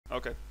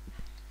Okay.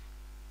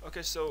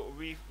 Okay, so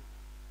we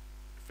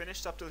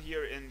finished up till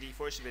here in the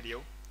first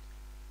video,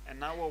 and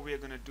now what we are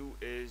going to do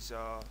is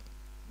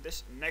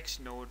this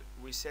next node,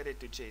 we set it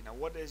to j. Now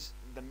what is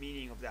the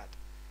meaning of that?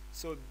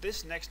 So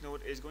this next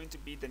node is going to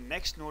be the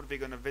next node we're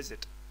going to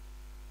visit.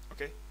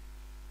 Okay,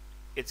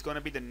 it's going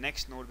to be the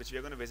next node which we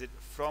are going to visit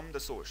from the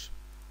source.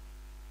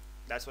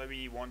 That's why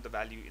we want the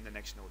value in the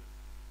next node.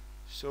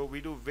 So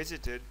we do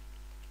visited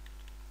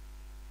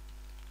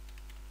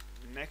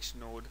next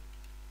node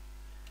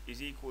is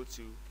equal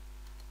to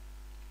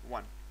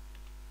 1,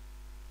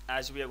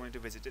 as we are going to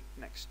visit it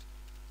next.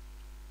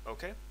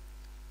 Okay,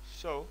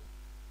 so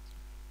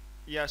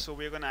yeah, so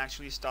we're going to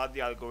actually start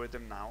the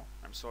algorithm now.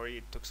 I'm sorry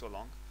it took so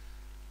long,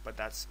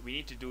 but we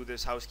need to do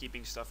this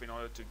housekeeping stuff in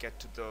order to get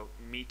to the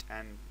meat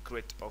and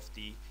grit of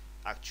the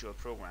actual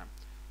program.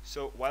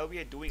 So while we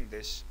are doing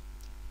this,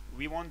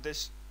 we want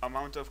this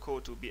amount of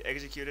code to be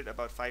executed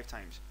about 5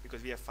 times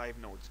because we have 5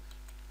 nodes.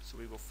 So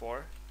we go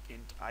for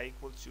int I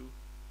equal to,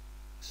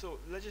 so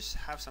let's just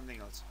have something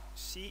else,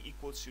 c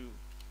equal to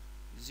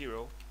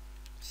 0,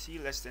 c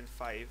less than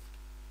 5,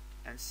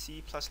 and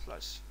c++.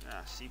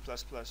 C++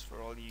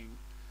 for all you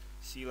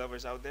C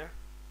lovers out there,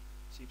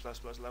 C++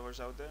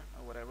 lovers out there,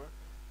 or whatever,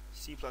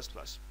 C++.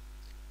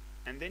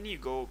 And then you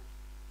go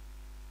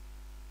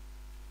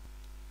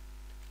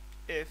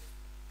if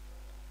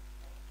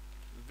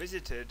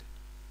visited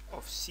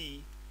of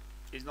c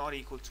is not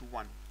equal to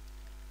 1,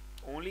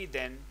 only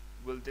then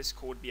will this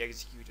code be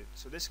executed.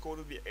 So this code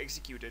will be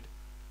executed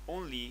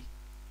only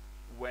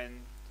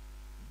when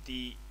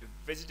the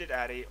visited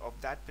array of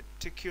that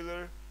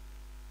particular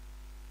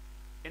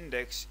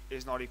index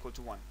is not equal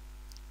to 1.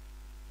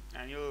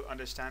 And you'll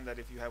understand that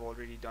if you have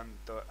already done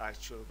the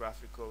actual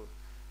graphical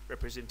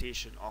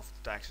representation of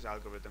the Dijkstra's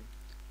algorithm.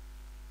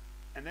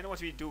 And then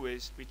what we do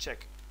is we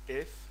check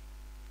if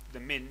the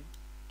min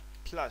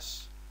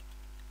plus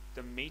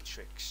the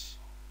matrix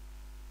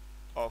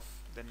of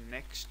the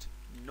next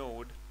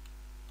node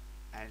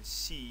and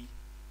c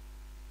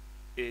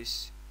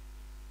is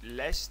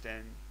less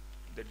than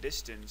the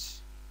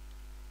distance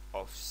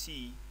of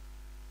c,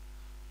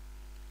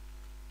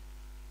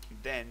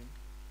 then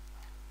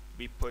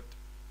we put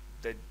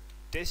the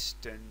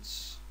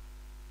distance,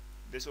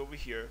 this over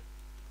here,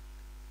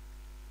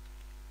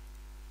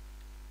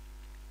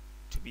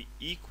 to be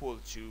equal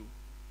to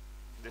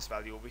this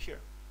value over here.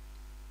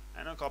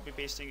 I know copy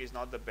pasting is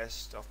not the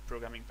best of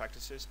programming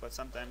practices, but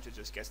sometimes it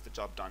just gets the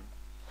job done.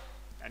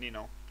 And you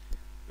know,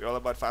 we're all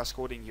about fast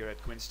coding here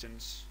at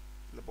Quinston's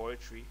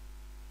laboratory.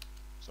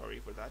 Sorry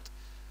for that.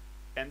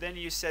 And then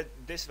you set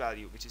this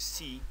value, which is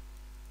c,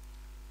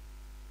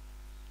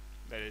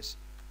 that is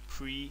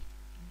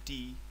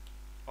pre-d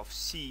of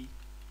c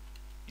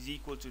is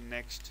equal to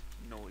next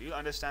node. You'll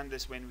understand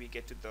this when we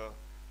get to the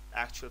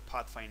actual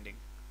pathfinding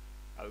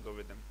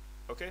algorithm.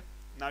 Okay,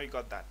 now you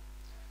got that.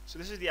 So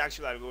this is the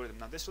actual algorithm.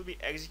 Now this will be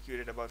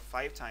executed about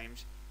 5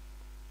 times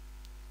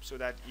so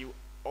that you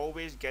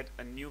always get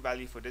a new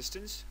value for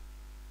distance,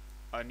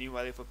 a new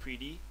value for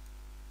pre-d,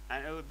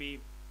 and it will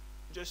be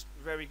just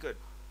very good,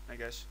 I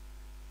guess.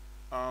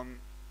 Now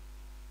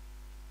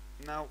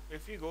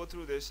if you go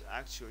through this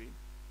actually,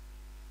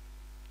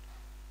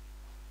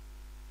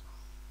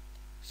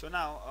 so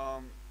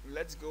now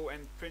let's go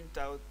and print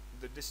out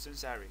the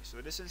distance array. So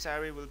the distance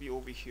array will be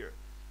over here.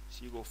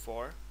 So you go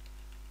for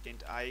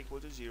int I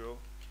equal to 0,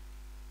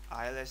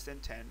 I less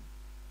than 5,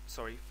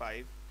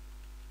 and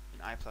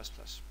I++.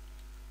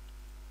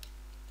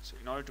 So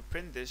in order to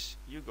print this,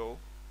 you go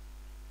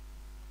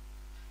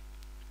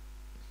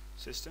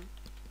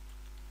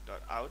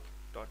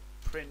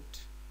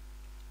system.out.print.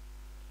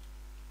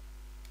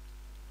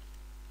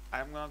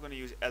 I'm not going to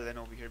use ln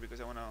over here because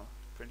I want to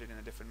print it in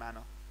a different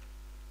manner,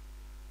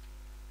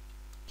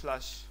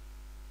 plus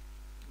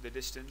the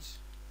distance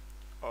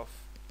of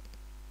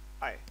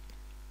I,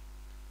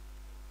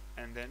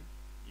 and then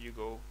you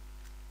go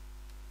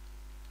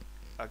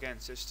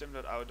again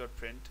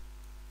system.out.print,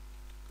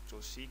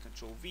 control C,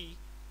 control V,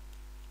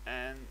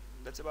 and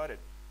that's about it.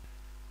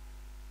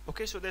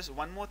 Okay, so there's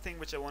one more thing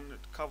which I want to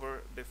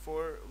cover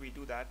before we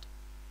do that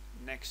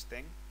next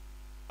thing.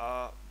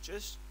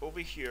 Just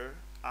over here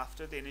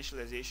after the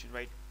initialization,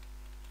 right,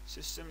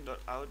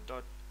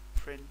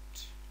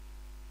 system.out.print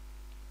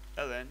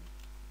ln,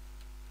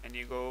 and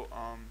you go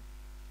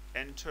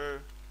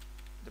enter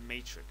the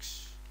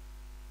matrix.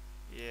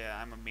 Yeah,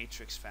 I'm a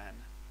matrix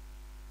fan.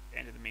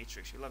 Enter the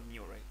matrix. You love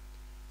Neo, right?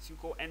 So you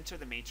go enter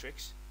the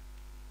matrix.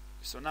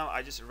 So now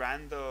I just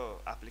ran the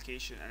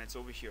application and it's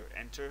over here.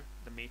 Enter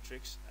the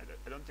matrix.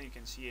 I don't think you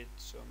can see it,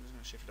 so I'm just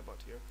going to shift it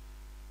about here.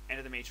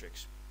 Enter the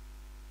matrix.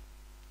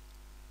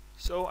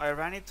 So I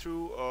ran it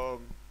through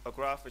a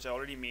graph which I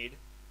already made.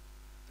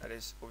 That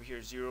is over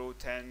here 0,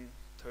 10,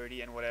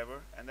 30 and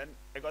whatever, and then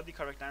I got the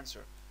correct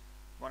answer.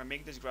 I want to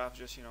make this graph,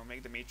 just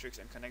make the matrix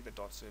and connect the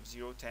dots. So if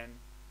 0, 10, I'm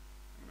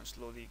going to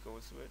slowly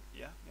go through it.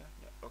 Yeah,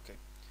 okay,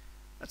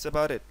 that's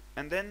about it.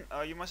 And then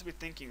you must be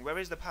thinking, where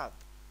is the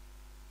path?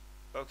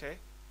 Okay,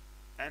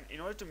 and in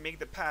order to make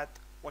the path,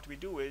 what we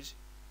do is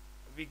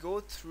we go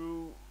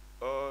through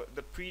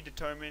the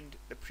predetermined,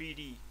 the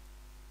pre-d,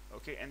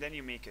 okay, and then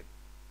you make it.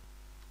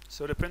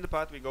 So to print the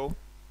path, we go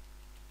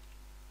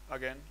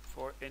again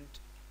for int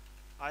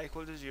I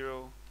equal to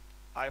 0,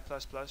 I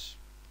plus plus,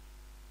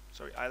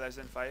 sorry, I less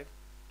than 5,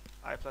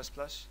 I plus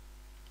plus.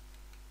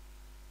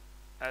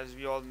 As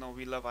we all know,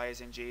 we love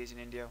i's and j's in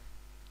India.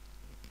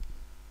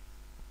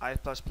 I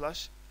plus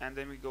plus, and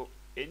then we go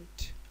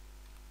int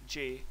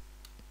j,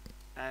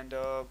 and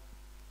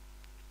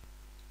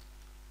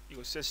you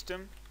go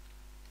system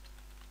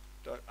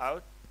dot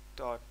out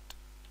dot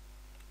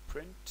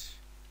print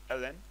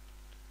ln,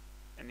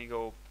 and you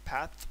go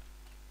path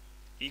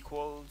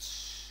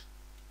equals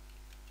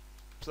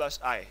plus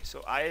I.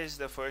 So I is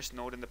the first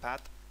node in the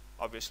path,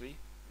 obviously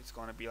it's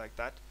gonna be like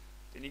that.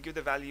 Then you give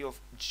the value of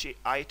j,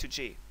 I to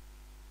j.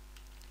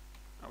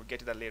 I'll get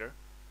to that later.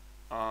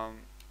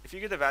 If you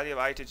give the value of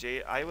I to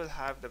j, I will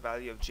have the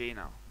value of j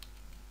now,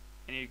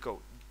 and you go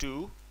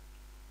do.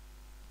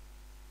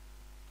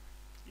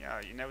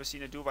 Yeah, you never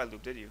seen a do while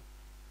loop, did you?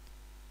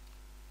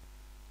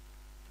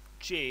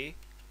 J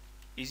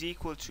is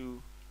equal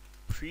to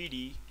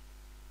pre-d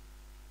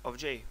of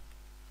j.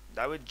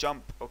 That would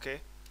jump,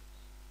 okay?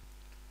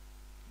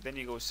 Then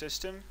you go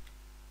system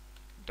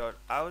dot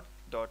out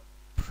dot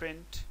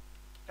print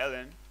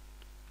ln,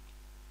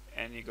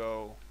 and you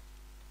go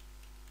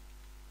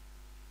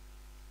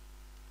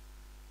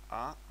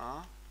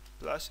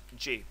plus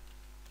j.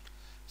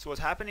 So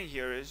what's happening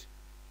here is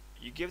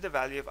you give the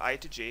value of I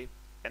to j,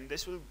 and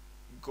this will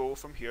go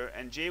from here,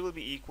 and j will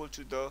be equal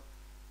to the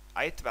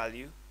ith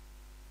value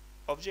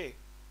of j,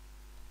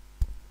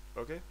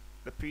 okay,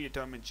 the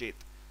predetermined jth.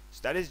 So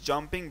that is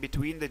jumping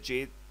between the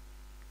j.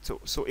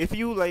 So if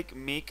you like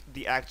make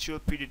the actual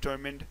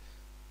predetermined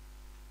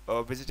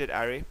visited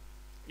array,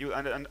 you'll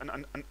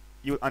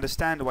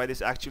understand why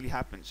this actually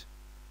happens,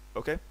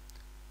 okay?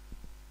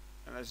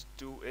 And let's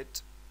do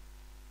it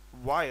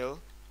while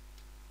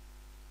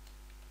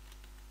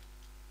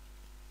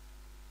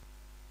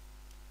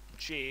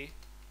j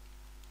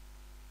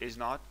is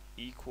not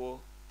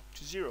equal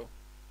to 0,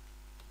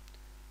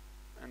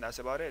 and that's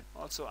about it.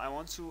 Also, I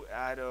want to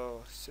add a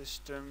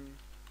system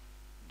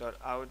dot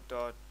out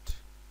dot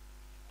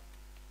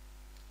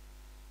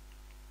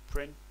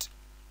print,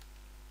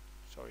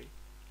 sorry,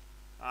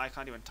 I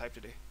can't even type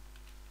today,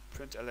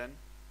 print ln.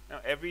 Now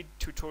every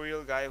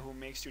tutorial guy who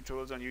makes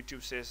tutorials on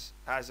YouTube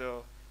has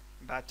a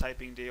bad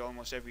typing day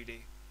almost every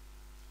day.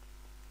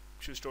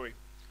 True story.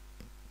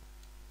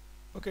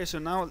 Okay, so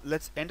now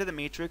let's enter the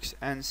matrix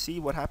and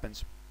see what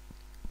happens.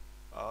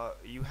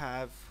 You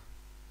have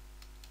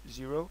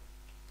 0,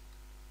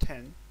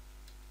 10,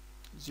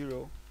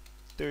 0,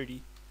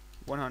 30,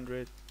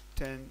 100,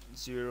 10,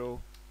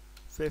 0,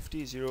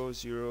 50, 0,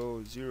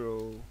 0,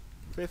 0,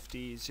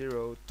 50,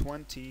 0,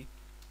 20,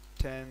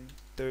 10,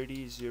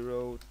 30,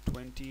 0,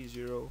 20,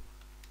 0,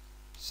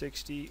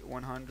 60,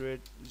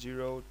 100,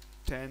 0,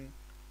 10,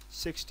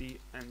 60,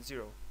 and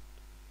 0.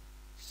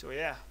 So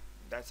yeah,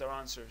 that's our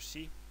answer.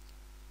 See,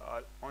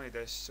 only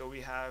this. So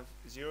we have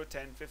 0,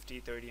 10, 50,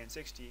 30, and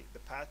 60. The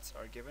paths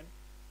are given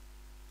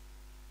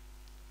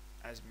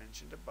as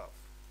mentioned above.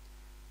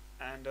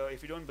 And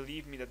if you don't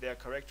believe me that they are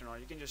correct or not,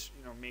 you can just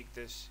make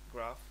this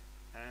graph,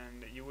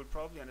 and you will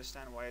probably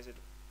understand why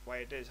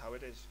it is how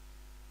it is.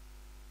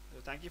 So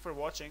thank you for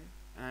watching,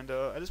 and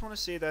I just want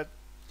to say that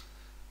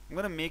I'm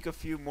gonna make a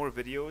few more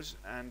videos,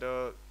 and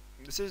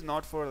this is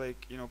not for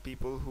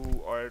people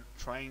who are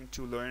trying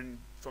to learn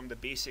from the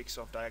basics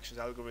of Dijkstra's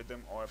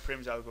algorithm or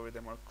Prim's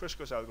algorithm or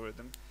Kruskos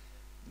algorithm.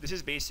 This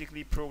is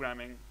basically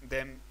programming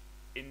them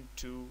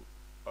into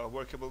a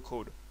workable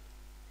code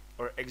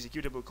or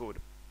executable code.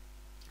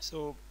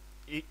 So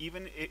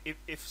even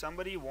if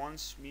somebody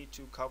wants me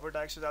to cover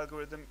Dijkstra's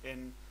algorithm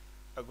in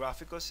a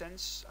graphical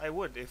sense, I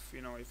would, if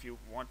you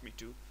want me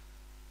to.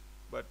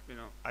 But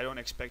I don't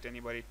expect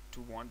anybody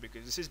to want,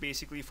 because this is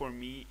basically for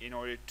me in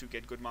order to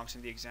get good marks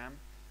in the exam,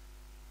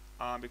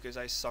 because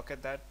I suck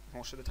at that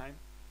most of the time.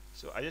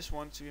 So I just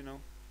want to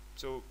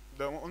so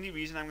the only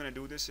reason I'm going to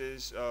do this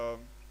is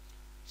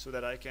so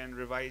that I can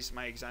revise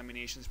my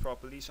examinations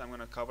properly. So I'm going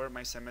to cover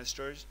my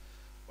semesters,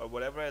 or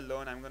whatever I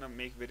learn, I'm going to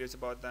make videos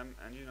about them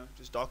and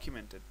just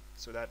document it,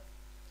 so that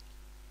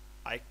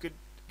I could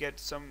get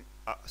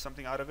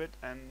something out of it,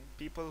 and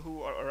people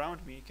who are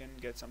around me can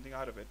get something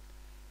out of it.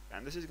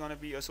 And this is going to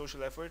be a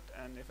social effort,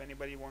 and if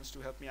anybody wants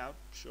to help me out,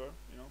 sure,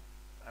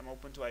 I'm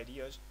open to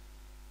ideas.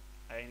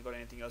 I ain't got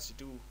anything else to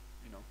do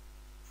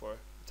for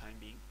the time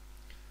being.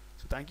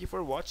 So thank you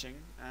for watching,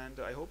 and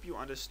I hope you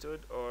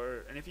understood.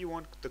 And if you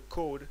want the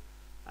code,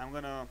 I'm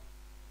gonna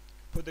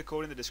put the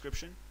code in the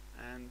description,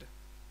 and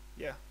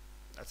yeah,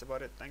 that's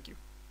about it. Thank you.